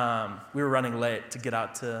 we were running late to get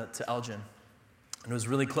out to Elgin. And it was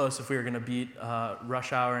really close if we were going to beat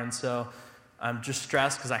rush hour. And so I'm just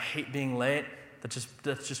stressed because I hate being late. That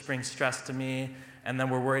just brings stress to me. And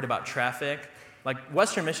then we're worried about traffic. Like,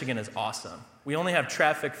 Western Michigan is awesome. We only have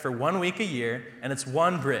traffic for 1 week a year, and it's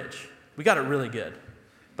one bridge. We got it really good.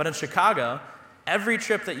 But in Chicago, every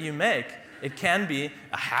trip that you make, it can be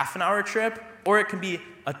a half an hour trip, or it can be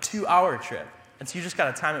a 2-hour trip. And so you just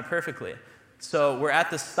got to time it perfectly. So we're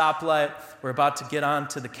at this stoplight. We're about to get on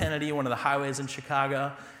to the Kennedy, one of the highways in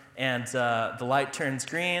Chicago, and the light turns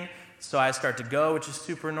green. So I start to go, which is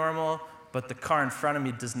super normal, but the car in front of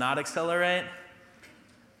me does not accelerate.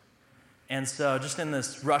 And so just in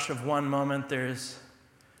this rush of one moment, there's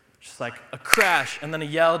just like a crash, and then a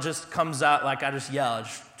yell just comes out, like I just yell,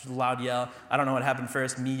 just a loud yell. I don't know what happened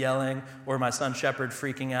first, me yelling or my son Shepard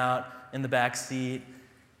freaking out in the back seat.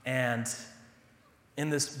 And in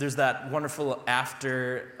this, there's that wonderful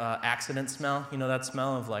after accident smell. You know that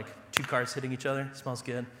smell of like 2 cars hitting each other? It smells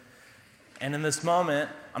good. And in this moment,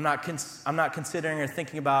 I'm not considering or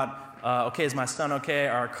thinking about, okay, is my son okay?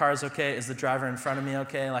 Are our cars okay? Is the driver in front of me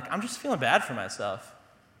okay? Like, I'm just feeling bad for myself.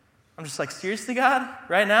 I'm just like, seriously, God,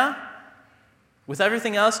 right now? With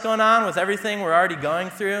everything else going on, with everything we're already going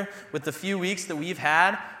through, with the few weeks that we've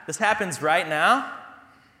had, this happens right now?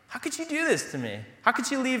 How could you do this to me? How could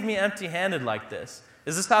you leave me empty-handed like this?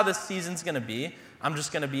 Is this how this season's going to be? I'm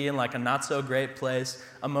just going to be in like a not-so-great place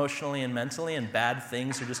emotionally and mentally, and bad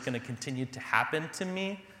things are just going to continue to happen to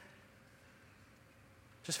me?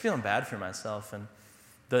 Just feeling bad for myself. And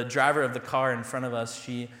the driver of the car in front of us,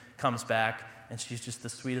 she comes back, and she's just the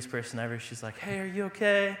sweetest person ever. She's like, hey, are you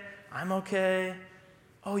okay? I'm okay.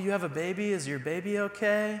 Oh, you have a baby? Is your baby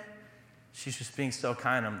okay? She's just being so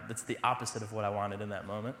kind. That's the opposite of what I wanted in that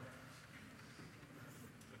moment.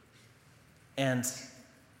 And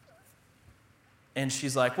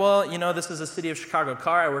she's like, well, you know, this is a City of Chicago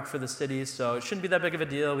car. I work for the city, so it shouldn't be that big of a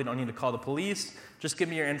deal. We don't need to call the police. Just give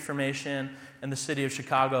me your information, and the City of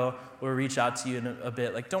Chicago will reach out to you in a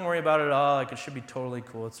bit. Like, don't worry about it at all. Like, it should be totally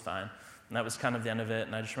cool. It's fine. And that was kind of the end of it.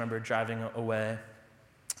 And I just remember driving away,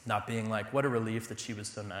 not being like, what a relief that she was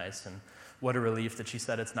so nice, and what a relief that she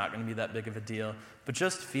said it's not going to be that big of a deal. But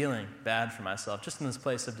just feeling bad for myself, just in this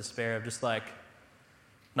place of despair, of just like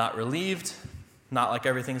not relieved, not like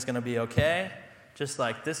everything's going to be okay. Just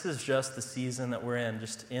like, this is just the season that we're in,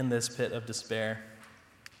 just in this pit of despair.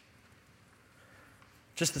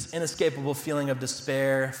 Just this inescapable feeling of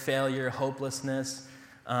despair, failure, hopelessness.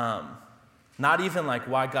 Not even like,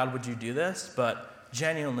 why, God, would you do this? But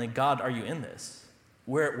genuinely, God, are you in this?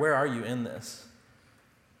 Where are you in this?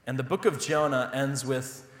 And the book of Jonah ends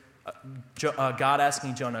with God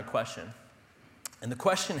asking Jonah a question. And the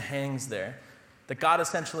question hangs there. That God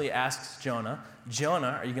essentially asks Jonah,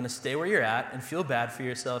 are you going to stay where you're at and feel bad for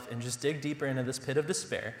yourself and just dig deeper into this pit of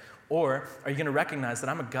despair? Or are you going to recognize that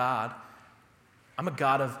I'm a God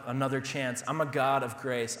of another chance. I'm a God of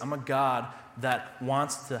grace. I'm a God that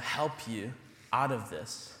wants to help you out of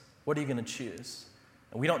this. What are you going to choose?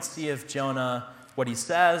 And we don't see if Jonah, what he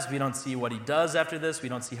says. We don't see what he does after this. We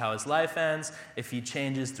don't see how his life ends, if he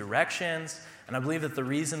changes directions. And I believe that the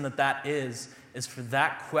reason that is for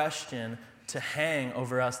that question to hang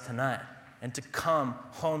over us tonight and to come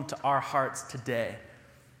home to our hearts today.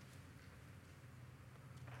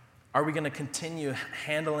 Are we going to continue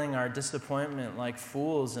handling our disappointment like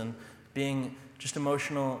fools and being just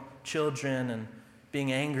emotional children and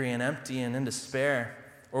being angry and empty and in despair?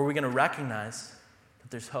 Or are we going to recognize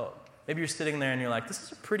that there's hope? Maybe you're sitting there and you're like, this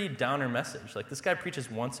is a pretty downer message. Like, this guy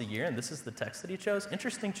preaches once a year and this is the text that he chose.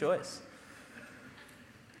 Interesting choice.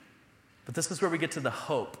 But this is where we get to the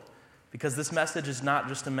hope. Because this message is not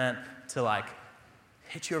just meant to like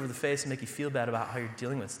hit you over the face and make you feel bad about how you're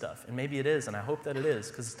dealing with stuff. And maybe it is, and I hope that it is,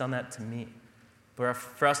 because it's done that to me. But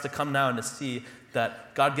for us to come now and to see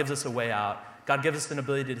that God gives us a way out. God gives us an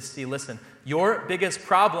ability to see, listen, your biggest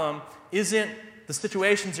problem isn't the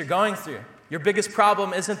situations you're going through. Your biggest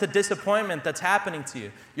problem isn't the disappointment that's happening to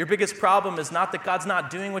you. Your biggest problem is not that God's not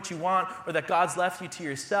doing what you want or that God's left you to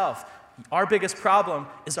yourself. Our biggest problem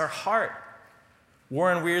is our heart.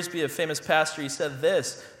 Warren Wiersbe, a famous pastor, he said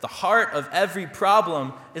this: the heart of every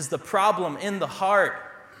problem is the problem in the heart.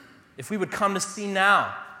 If we would come to see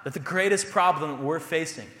now that the greatest problem that we're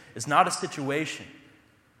facing is not a situation,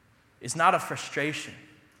 is not a frustration,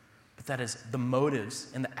 but that is the motives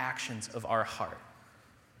and the actions of our heart.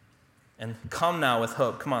 And come now with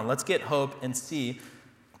hope. Come on, let's get hope and see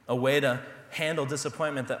a way to handle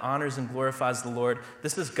disappointment that honors and glorifies the Lord.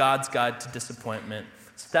 This is God's guide to disappointment.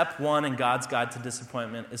 Step 1 in God's guide to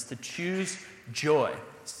disappointment is to choose joy.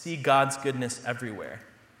 See God's goodness everywhere.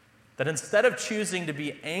 That instead of choosing to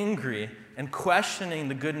be angry and questioning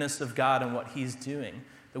the goodness of God and what He's doing,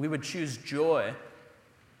 that we would choose joy,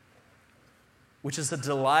 which is a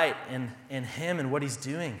delight in Him and what He's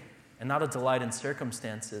doing, and not a delight in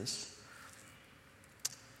circumstances.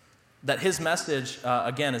 that his message,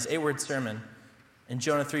 again, is 8-word sermon in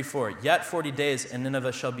Jonah 3:4. Yet 40 days and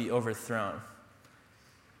Nineveh shall be overthrown.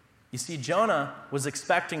 You see, Jonah was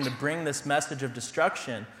expecting to bring this message of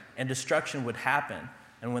destruction, and destruction would happen.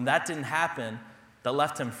 And when that didn't happen, that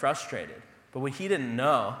left him frustrated. But what he didn't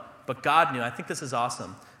know, but God knew, I think this is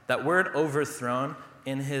awesome, that word overthrown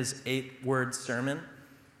in his 8-word sermon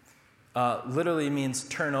literally means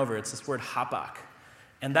turn over. It's this word hapach.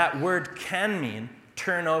 And that word can mean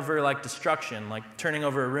turn over like destruction, like turning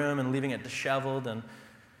over a room and leaving it disheveled. And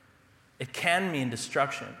it can mean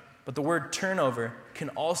destruction. But the word turnover can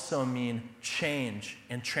also mean change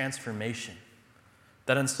and transformation.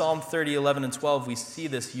 That in Psalm 30, 11, and 12, we see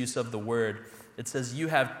this use of the word. It says, you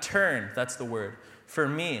have turned, that's the word, for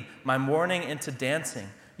me, my mourning into dancing.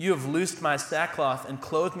 You have loosed my sackcloth and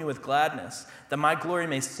clothed me with gladness, that my glory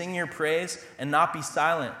may sing your praise and not be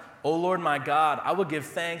silent. O Lord my God, I will give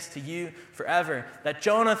thanks to you forever. That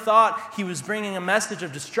Jonah thought he was bringing a message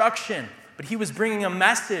of destruction, but he was bringing a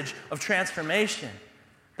message of transformation.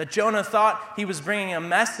 That Jonah thought he was bringing a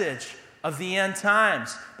message of the end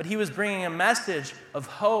times, but he was bringing a message of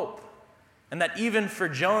hope. And that even for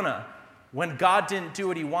Jonah, when God didn't do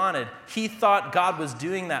what he wanted, he thought God was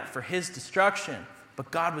doing that for his destruction, but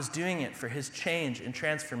God was doing it for his change and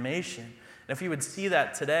transformation. And if we would see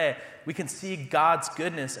that today, we can see God's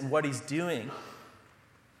goodness and what he's doing.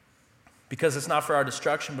 Because it's not for our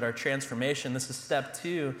destruction, but our transformation. This is step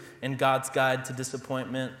 2 in God's guide to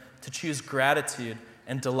disappointment, to choose gratitude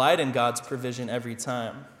and delight in God's provision every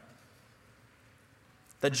time.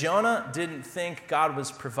 That Jonah didn't think God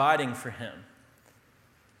was providing for him.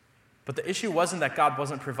 But the issue wasn't that God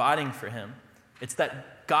wasn't providing for him. It's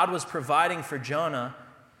that God was providing for Jonah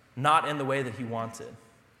not in the way that he wanted.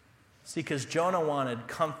 See, because Jonah wanted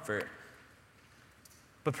comfort.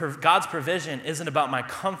 But God's provision isn't about my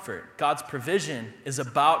comfort. God's provision is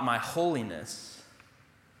about my holiness.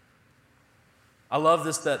 I love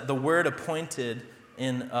this, that the word appointed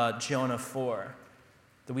in Jonah 4,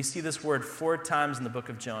 that we see this word 4 times in the book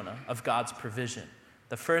of Jonah, of God's provision.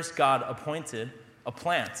 The first, God appointed a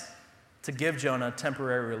plant to give Jonah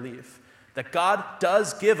temporary relief. That God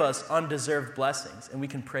does give us undeserved blessings, and we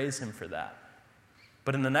can praise him for that.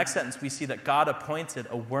 But in the next sentence, we see that God appointed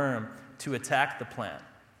a worm to attack the plant.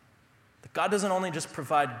 That God doesn't only just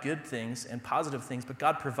provide good things and positive things, but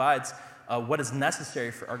God provides what is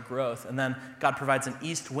necessary for our growth. And then God provides an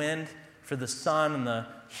east wind for the sun and the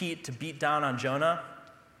heat to beat down on Jonah.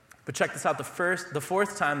 But check this out, the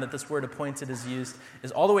 4th time that this word appointed is used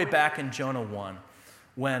is all the way back in Jonah 1,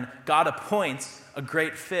 when God appoints a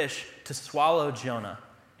great fish to swallow Jonah.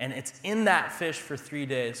 And it's in that fish for 3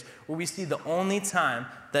 days where we see the only time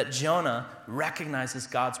that Jonah recognizes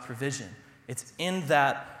God's provision. It's in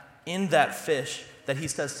that fish that he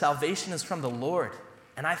says, salvation is from the Lord.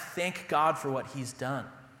 And I thank God for what he's done.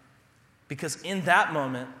 Because in that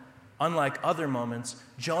moment, unlike other moments,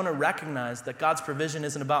 Jonah recognized that God's provision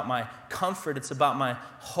isn't about my comfort, it's about my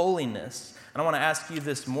holiness. And I want to ask you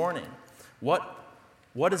this morning, what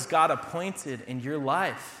has God appointed in your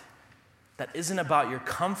life that isn't about your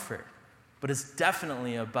comfort, but is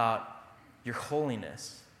definitely about your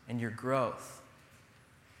holiness and your growth?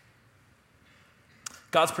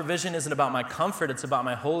 God's provision isn't about my comfort, it's about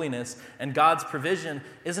my holiness. And God's provision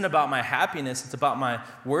isn't about my happiness, it's about my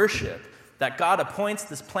worship. That God appoints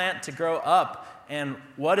this plant to grow up. And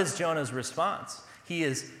what is Jonah's response? He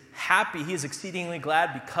is happy, he is exceedingly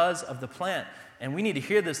glad because of the plant. And we need to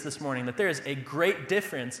hear this morning, that there is a great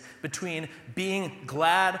difference between being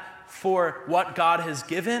glad for what God has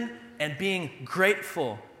given and being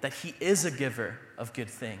grateful that he is a giver of good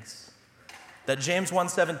things. That James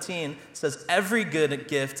 1:17 says, every good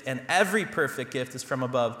gift and every perfect gift is from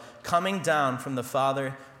above, coming down from the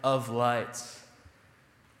Father of lights.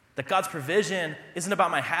 That God's provision isn't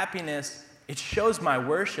about my happiness, it shows my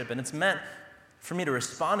worship, and it's meant for me to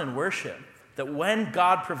respond in worship. That when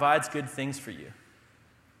God provides good things for you,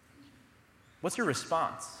 what's your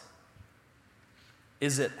response?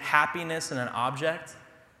 Is it happiness in an object?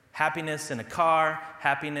 Happiness in a car?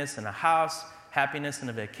 Happiness in a house? Happiness in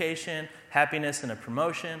a vacation? Happiness in a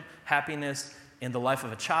promotion? Happiness in the life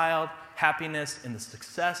of a child? Happiness in the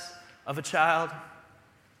success of a child?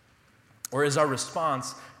 Or is our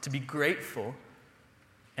response to be grateful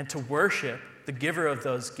and to worship the giver of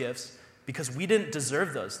those gifts because we didn't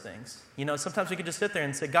deserve those things? You know, sometimes we could just sit there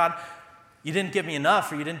and say, God, you didn't give me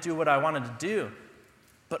enough, or you didn't do what I wanted to do.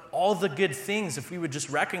 But all the good things, if we would just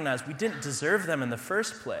recognize we didn't deserve them in the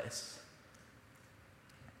first place.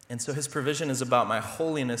 And so his provision is about my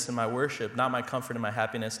holiness and my worship, not my comfort and my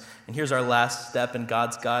happiness. And here's our last step in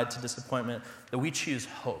God's guide to disappointment, that we choose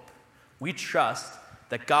hope. We trust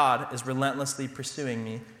that God is relentlessly pursuing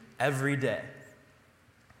me every day.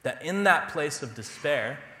 That in that place of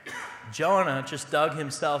despair, Jonah just dug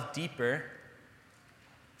himself deeper,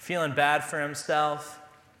 feeling bad for himself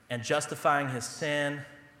and justifying his sin,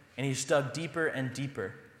 and he just dug deeper and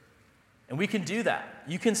deeper. And we can do that.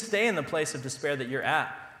 You can stay in the place of despair that you're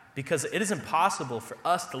at, because it is impossible for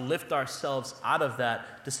us to lift ourselves out of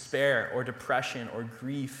that despair or depression or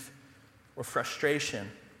grief or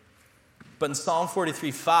frustration. But in Psalm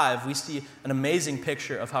 43:5, we see an amazing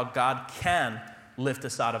picture of how God can lift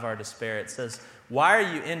us out of our despair. It says, "Why are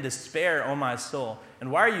you in despair, O my soul?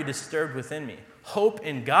 And why are you disturbed within me? Hope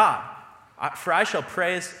in God, for I shall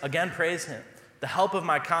praise him, the help of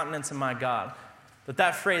my countenance and my God."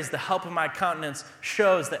 That phrase, the help of my countenance,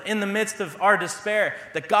 shows that in the midst of our despair,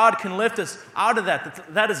 that God can lift us out of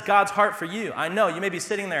that. That is God's heart for you. I know you may be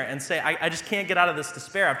sitting there and say, I just can't get out of this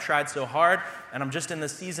despair. I've tried so hard, and I'm just in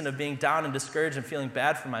this season of being down and discouraged and feeling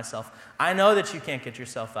bad for myself. I know that you can't get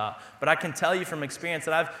yourself out, but I can tell you from experience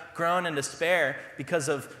that I've grown in despair because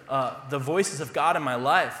of the voices of God in my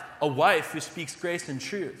life. A wife who speaks grace and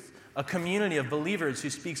truth. A community of believers who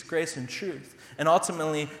speaks grace and truth. And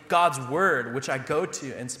ultimately, God's word, which I go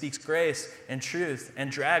to and speaks grace and truth and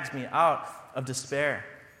drags me out of despair.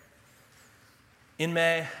 In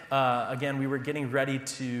May, again, we were getting ready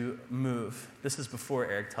to move. This is before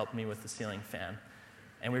Eric helped me with the ceiling fan.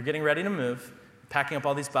 And we were getting ready to move, packing up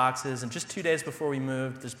all these boxes. And just 2 days before we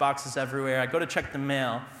moved, there's boxes everywhere. I go to check the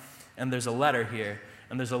mail, and there's a letter here.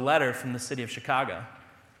 And there's a letter from the city of Chicago.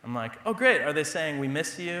 I'm like, oh, great. Are they saying we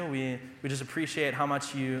miss you? We just appreciate how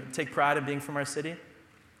much you take pride in being from our city?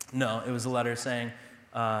 No, it was a letter saying,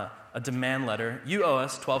 a demand letter. You owe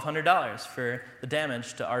us $1,200 for the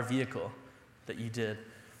damage to our vehicle that you did.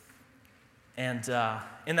 And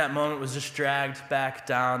in that moment was just dragged back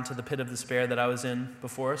down to the pit of despair that I was in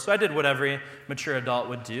before. So I did what every mature adult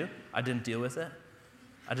would do. I didn't deal with it.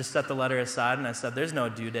 I just set the letter aside and I said, there's no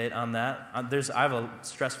due date on that. I have a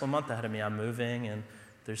stressful month ahead of me. I'm moving and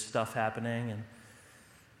there's stuff happening and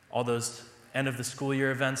all those end of the school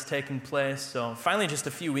year events taking place. So finally, just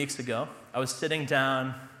a few weeks ago, I was sitting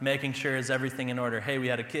down, making sure is everything in order. Hey, we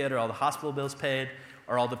had a kid, are all the hospital bills paid?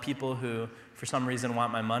 Are all the people who, for some reason,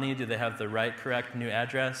 want my money, do they have the right, correct, new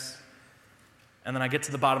address? And then I get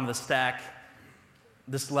to the bottom of the stack,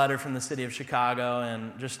 this letter from the city of Chicago,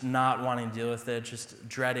 and just not wanting to deal with it, just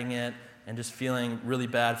dreading it, and just feeling really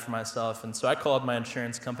bad for myself. And so I called my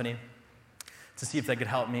insurance company to see if they could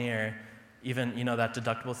help me, or even, that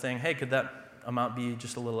deductible thing. Hey, could that amount be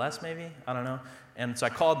just a little less maybe? I don't know. And so I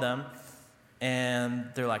called them, and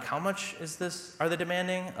they're like, how much is this? Are they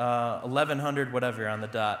demanding? $1,100 whatever on the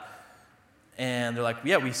dot. And they're like,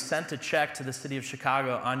 yeah, we sent a check to the city of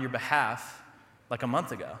Chicago on your behalf like a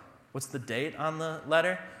month ago. What's the date on the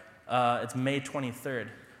letter? It's May 23rd.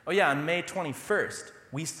 Oh yeah, on May 21st,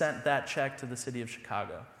 we sent that check to the city of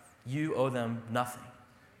Chicago. You owe them nothing.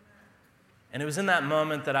 And it was in that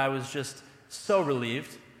moment that I was just so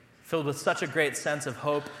relieved, filled with such a great sense of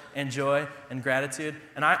hope and joy and gratitude.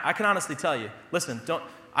 And I can honestly tell you, listen,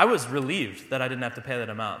 I was relieved that I didn't have to pay that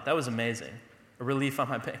amount. That was amazing. A relief on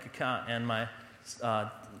my bank account and my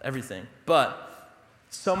everything. But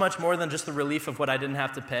so much more than just the relief of what I didn't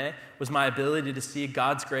have to pay was my ability to see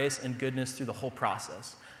God's grace and goodness through the whole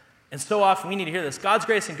process. And so often we need to hear this. God's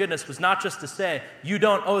grace and goodness was not just to say, you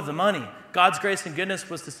don't owe the money. God's grace and goodness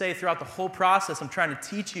was to say throughout the whole process, I'm trying to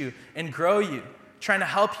teach you and grow you, trying to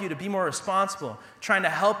help you to be more responsible, trying to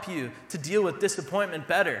help you to deal with disappointment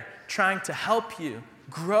better, trying to help you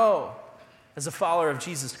grow as a follower of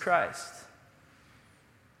Jesus Christ.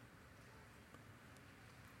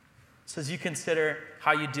 So as you consider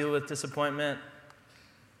how you deal with disappointment,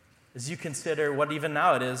 as you consider what even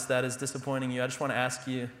now it is that is disappointing you, I just want to ask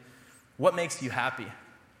you, what makes you happy?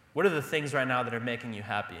 What are the things right now that are making you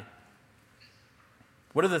happy?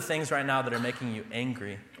 What are the things right now that are making you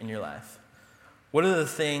angry in your life? What are the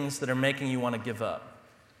things that are making you want to give up?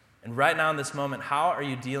 And right now in this moment, how are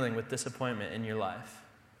you dealing with disappointment in your life?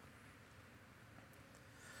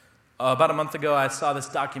 About a month ago, I saw this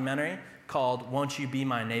documentary called Won't You Be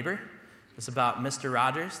My Neighbor? It's about Mr.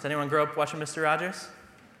 Rogers. Did anyone grow up watching Mr. Rogers?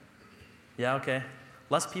 Yeah, okay.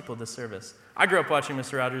 Less people this service. I grew up watching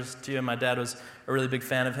Mr. Rogers too, and my dad was a really big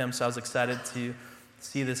fan of him, so I was excited to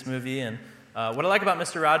see this movie. And what I like about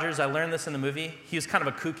Mr. Rogers, I learned this in the movie. He was kind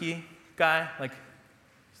of a kooky guy, like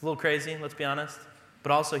he's a little crazy, let's be honest.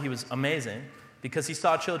 But also he was amazing because he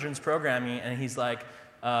saw children's programming, and he's like,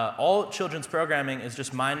 all children's programming is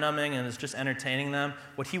just mind-numbing and is just entertaining them.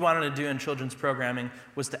 What he wanted to do in children's programming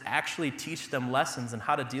was to actually teach them lessons on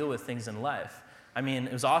how to deal with things in life. I mean,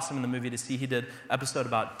 it was awesome in the movie to see he did episodes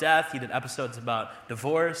about death. He did episodes about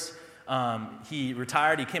divorce. He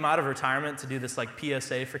retired. He came out of retirement to do this like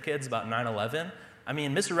PSA for kids about 9/11. I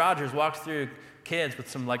mean, Mr. Rogers walked through kids with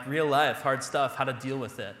some like real life hard stuff, how to deal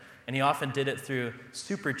with it. And he often did it through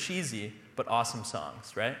super cheesy but awesome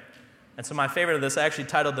songs, right? And so my favorite of this, I actually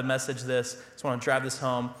titled the message this. I just want to drive this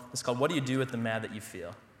home. It's called, What Do You Do with the Mad That You Feel?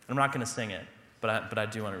 And I'm not going to sing it, but I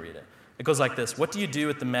do want to read it. It goes like this. What do you do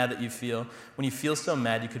with the mad that you feel when you feel so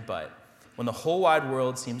mad you could bite? When the whole wide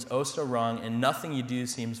world seems oh so wrong and nothing you do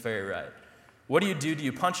seems very right? What do you do? Do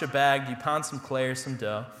you punch a bag? Do you pound some clay or some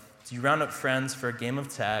dough? Do you round up friends for a game of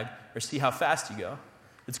tag or see how fast you go?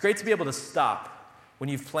 It's great to be able to stop when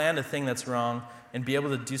you've planned a thing that's wrong and be able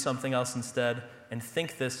to do something else instead and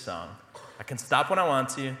think this song. I can stop when I want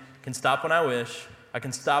to, can stop when I wish, I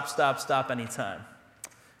can stop anytime.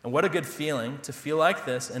 And what a good feeling to feel like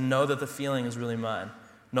this and know that the feeling is really mine.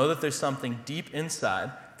 Know that there's something deep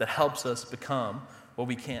inside that helps us become what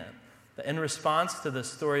we can. That in response to the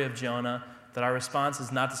story of Jonah, that our response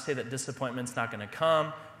is not to say that disappointment's not going to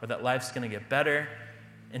come or that life's going to get better.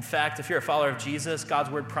 In fact, if you're a follower of Jesus, God's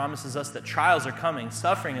word promises us that trials are coming,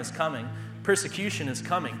 suffering is coming, persecution is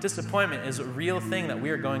coming, disappointment is a real thing that we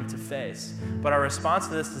are going to face. But our response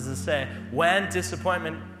to this is to say, when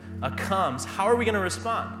disappointment comes, how are we going to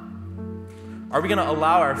respond? Are we going to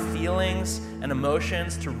allow our feelings and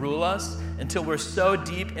emotions to rule us until we're so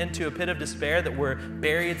deep into a pit of despair that we're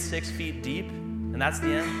buried 6 feet deep and that's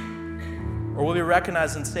the end? Or will we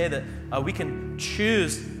recognize and say that we can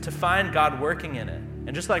choose to find God working in it?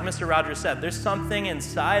 And just like Mr. Rogers said, there's something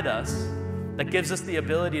inside us that gives us the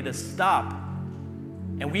ability to stop.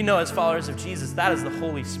 And we know as followers of Jesus, that is the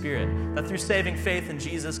Holy Spirit. That through saving faith in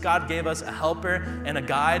Jesus, God gave us a helper and a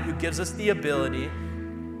guide who gives us the ability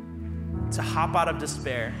to hop out of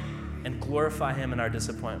despair and glorify Him in our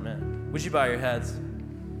disappointment. Would you bow your heads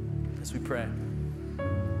as we pray?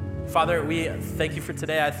 Father, we thank you for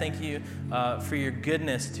today. I thank you for your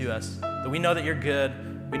goodness to us. That we know that you're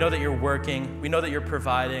good. We know that you're working. We know that you're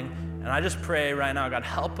providing. And I just pray right now, God,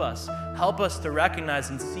 help us. Help us to recognize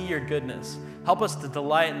and see your goodness. Help us to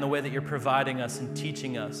delight in the way that you're providing us and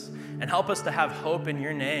teaching us. And help us to have hope in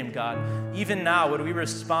your name, God. Even now, would we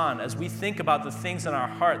respond as we think about the things in our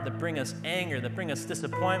heart that bring us anger, that bring us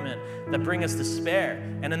disappointment, that bring us despair.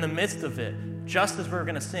 And in the midst of it, just as we're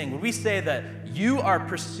going to sing, would we say that you are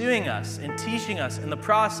pursuing us and teaching us in the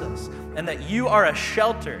process, and that you are a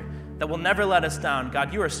shelter that will never let us down.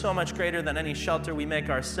 God, you are so much greater than any shelter we make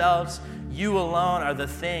ourselves. You alone are the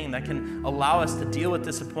thing that can allow us to deal with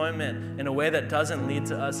disappointment in a way that doesn't lead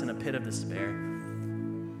to us in a pit of despair.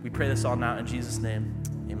 We pray this all now in Jesus' name.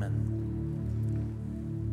 Amen.